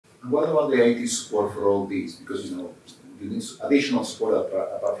And what about the IT support for all these? Because you need additional support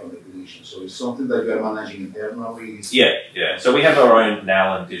apart from the clinician. So it's something that you are managing internally? Yeah. So we have our own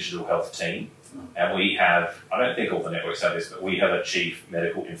NALHN digital health team. And we have, I don't think all the networks have this, but we have a chief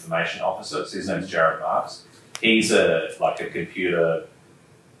medical information officer. So his name's Jared Marks. He's a computer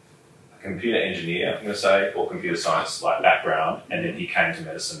engineer, I'm going to say, or computer science background, and then he came to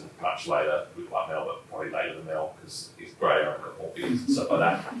medicine much later, like Mel, but probably later than Mel because he's grey and got more beards and stuff like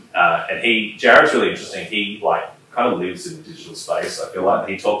that. And Jared's really interesting. He kind of lives in the digital space. I feel like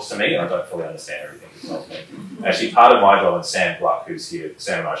he talks to me, and I don't fully understand everything he tells me. Actually, part of my job, and Sam Gluck, who's here,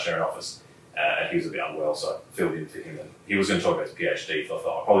 Sam and I share an office. And he was a bit unwell, so I filled in for him. And he was going to talk about his PhD, so I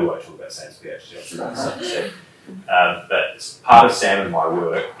thought I probably won't talk about Sam's PhD. But part of Sam and my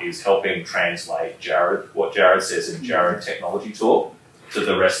work is helping translate what Jared says in Jared technology talk to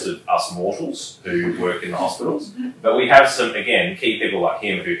the rest of us mortals who work in the hospitals. But we have some, again, key people like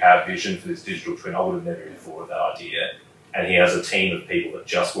him who have vision for this digital twin. I would have never even thought of that idea. And he has a team of people that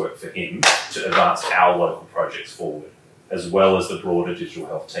just work for him to advance our local projects forward, as well as the broader digital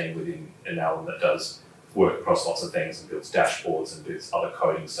health team within NALHN that does work across lots of things and builds dashboards and does other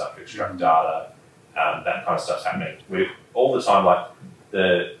coding stuff to extract data. That kind of stuff's happening. All the time,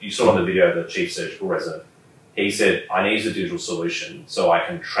 you saw on the video the chief surgical resident, he said, I need a digital solution so I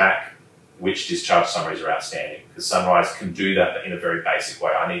can track which discharge summaries are outstanding, because Sunrise can do that in a very basic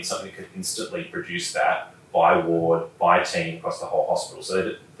way. I need something that can instantly produce that by ward, by team across the whole hospital.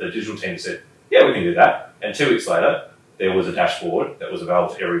 So the digital team said, yeah, we can do that. And 2 weeks later, there was a dashboard that was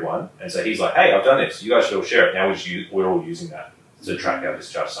available to everyone. And so he's like, hey, I've done this. You guys should all share it. Now we're all using that to track our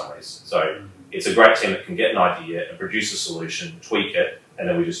discharge summaries. So it's a great team that can get an idea and produce a solution, tweak it, and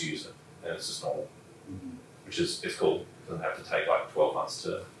then we just use it. And it's just normal, which is cool. It doesn't have to take 12 months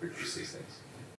to produce these things.